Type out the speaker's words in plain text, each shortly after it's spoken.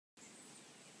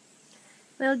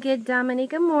Well, good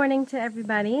Dominica morning to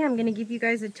everybody. I'm going to give you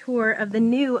guys a tour of the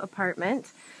new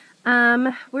apartment.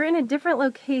 We're in a different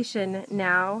location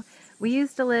now. We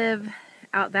used to live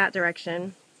out that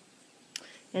direction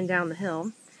and down the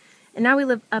hill. And now we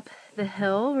live up the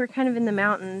hill. We're kind of in the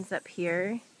mountains up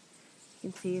here.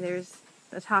 You can see there's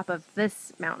the top of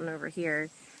this mountain over here,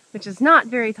 which is not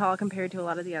very tall compared to a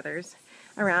lot of the others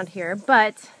around here,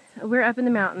 but we're up in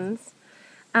the mountains.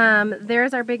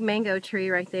 There's our big mango tree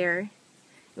right there.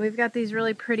 We've got these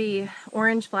really pretty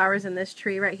orange flowers in this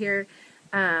tree right here,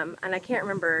 and I can't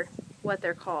remember what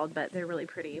they're called, but they're really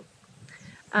pretty.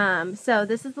 So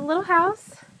this is the little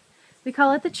house. We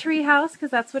call it the tree house because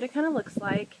that's what it kind of looks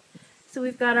like. So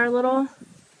we've got our little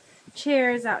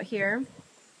chairs out here,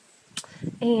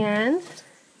 and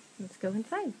let's go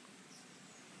inside.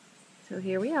 So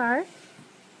here we are.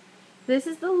 This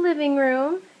is the living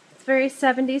room. It's very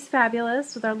 70s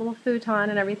fabulous with our little futon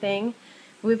and everything.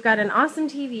 We've got an awesome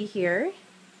TV here.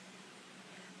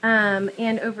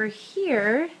 And over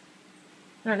here,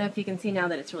 I don't know if you can see now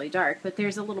that it's really dark, but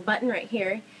there's a little button right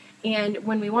here. And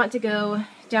when we want to go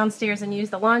downstairs and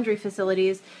use the laundry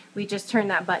facilities, we just turn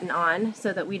that button on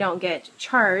so that we don't get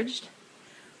charged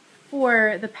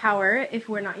for the power if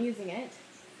we're not using it.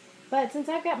 But since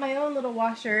I've got my own little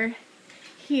washer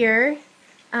here,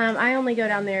 I only go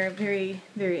down there very,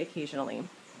 very occasionally.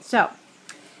 So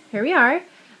here we are.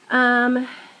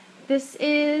 This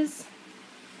is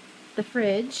the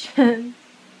fridge.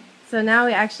 So now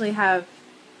we actually have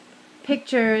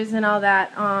pictures and all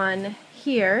that on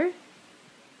here.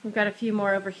 We've got a few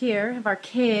more over here of our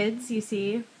kids, you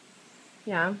see.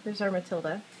 Yeah, there's our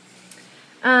Matilda.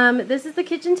 This is the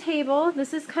kitchen table.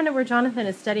 This is kind of where Jonathan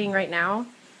is studying right now.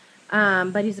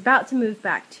 But he's about to move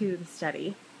back to the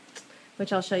study,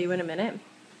 which I'll show you in a minute.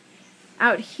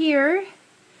 Out here,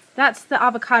 that's the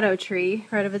avocado tree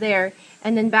right over there.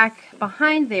 And then back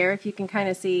behind there, if you can kind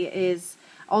of see, is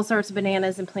all sorts of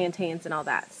bananas and plantains and all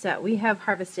that. So we have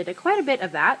harvested quite a bit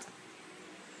of that.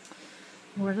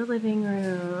 More the living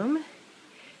room.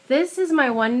 This is my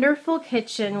wonderful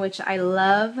kitchen, which I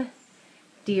love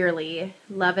dearly.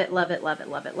 Love it, love it, love it,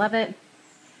 love it, love it.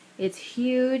 It's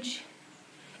huge.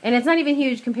 And it's not even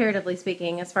huge comparatively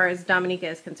speaking as far as Dominica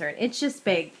is concerned. It's just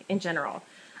big in general.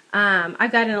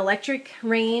 I've got an electric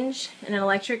range and an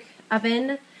electric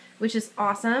oven, which is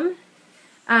awesome.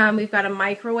 We've got a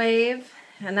microwave,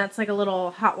 and that's like a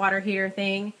little hot water heater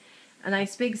thing. A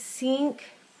nice big sink.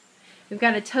 We've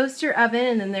got a toaster oven,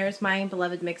 and then there's my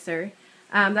beloved mixer.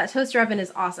 That toaster oven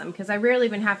is awesome because I rarely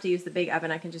even have to use the big oven.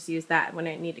 I can just use that when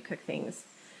I need to cook things.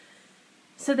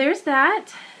 So there's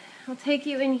that. I'll take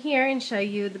you in here and show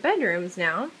you the bedrooms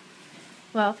now.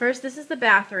 Well, first, this is the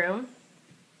bathroom.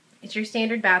 It's your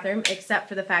standard bathroom, except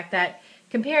for the fact that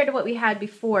compared to what we had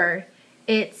before,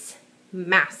 it's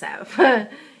massive.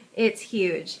 It's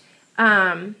huge.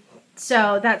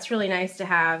 So that's really nice to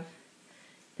have.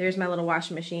 There's my little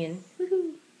washing machine.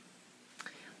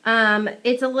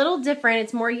 It's a little different.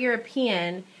 It's more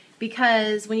European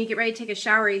because when you get ready to take a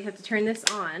shower, you have to turn this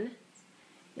on.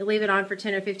 You leave it on for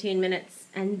 10 or 15 minutes,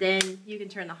 and then you can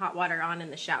turn the hot water on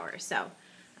in the shower. So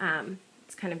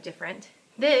it's kind of different.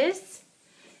 This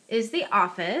is the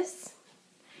office.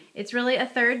 It's really a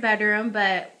third bedroom,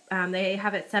 but they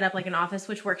have it set up like an office,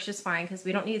 which works just fine because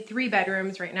we don't need 3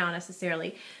 bedrooms right now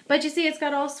necessarily. But you see it's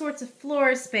got all sorts of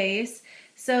floor space,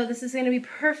 so this is going to be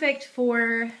perfect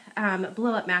for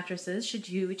blow-up mattresses should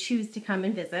you choose to come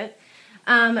and visit.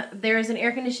 There's an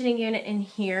air conditioning unit in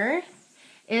here.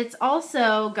 It's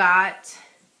also got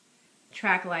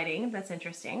track lighting. That's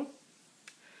interesting.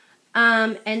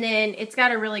 And then it's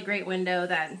got a really great window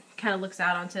that kind of looks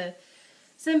out onto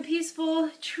some peaceful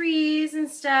trees and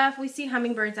stuff. We see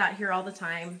hummingbirds out here all the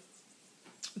time.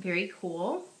 Very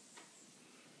cool.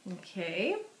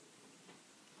 Okay.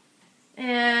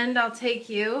 And I'll take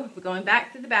you, we're going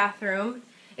back to the bathroom.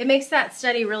 It makes that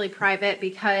study really private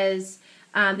because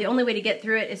the only way to get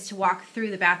through it is to walk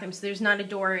through the bathroom. So there's not a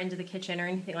door into the kitchen or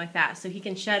anything like that. So he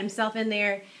can shut himself in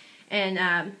there,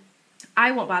 and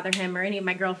I won't bother him or any of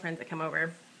my girlfriends that come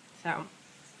over. So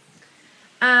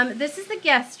this is the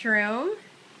guest room.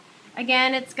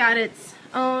 Again, it's got its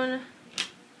own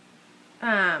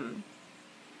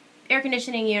air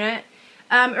conditioning unit.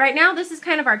 Right now, this is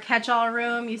kind of our catch-all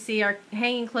room. You see our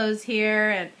hanging clothes here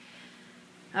and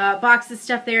boxes of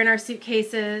stuff there in our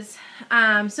suitcases.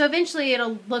 So eventually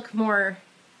it'll look more,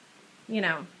 you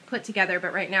know, put together,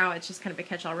 but right now it's just kind of a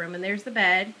catch-all room. And there's the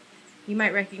bed. You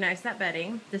might recognize that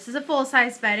bedding. This is a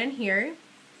full-size bed in here.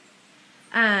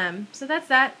 So that's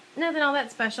that. Nothing all that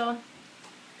special.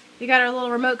 We got our little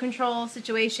remote control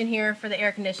situation here for the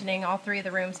air conditioning. All 3 of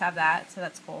the rooms have that, so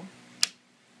that's cool.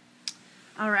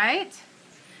 All right.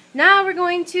 Now we're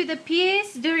going to the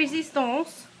pièce de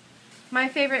résistance, my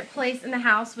favorite place in the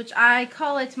house, which I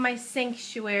call it my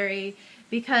sanctuary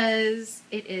because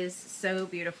it is so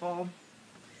beautiful.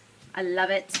 I love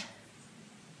it.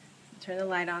 Turn the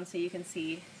light on so you can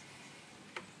see.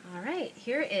 All right,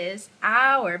 here is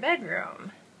our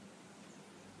bedroom.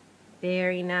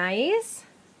 Very nice.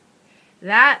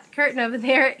 That curtain over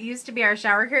there used to be our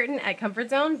shower curtain at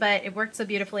Comfort Zone, but it worked so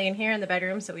beautifully in here in the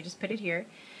bedroom, so we just put it here.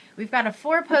 We've got a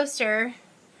 4-poster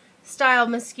style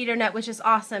mosquito net, which is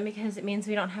awesome because it means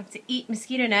we don't have to eat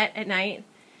mosquito net at night.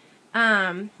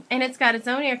 And it's got its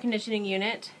own air conditioning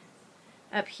unit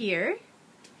up here,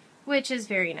 which is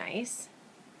very nice.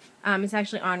 It's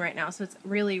actually on right now, so it's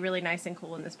really, really nice and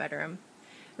cool in this bedroom.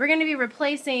 We're going to be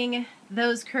replacing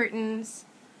those curtains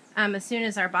as soon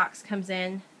as our box comes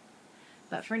in,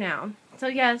 but for now. So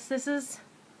yes, this is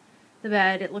the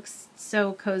bed. It looks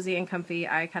so cozy and comfy.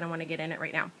 I kind of want to get in it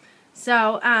right now.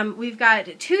 So we've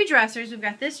got 2 dressers. We've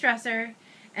got this dresser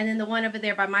and then the one over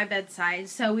there by my bedside.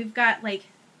 So we've got like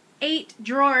 8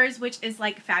 drawers, which is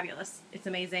like fabulous. It's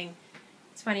amazing.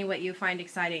 It's funny what you find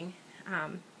exciting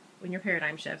when your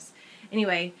paradigm shifts.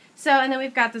 Anyway, so and then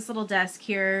we've got this little desk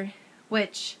here,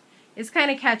 which is kind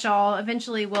of catch-all.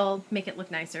 Eventually we'll make it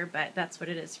look nicer, but that's what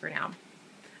it is for now.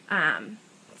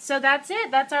 So that's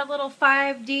it. That's our little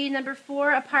 5D number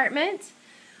 4 apartment.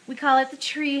 We call it the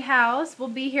tree house. We'll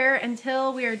be here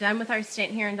until we are done with our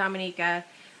stint here in Dominica.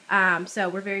 So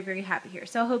we're very, very happy here.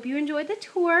 So I hope you enjoyed the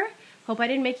tour. Hope I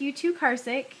didn't make you too car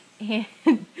sick. And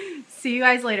see you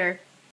guys later.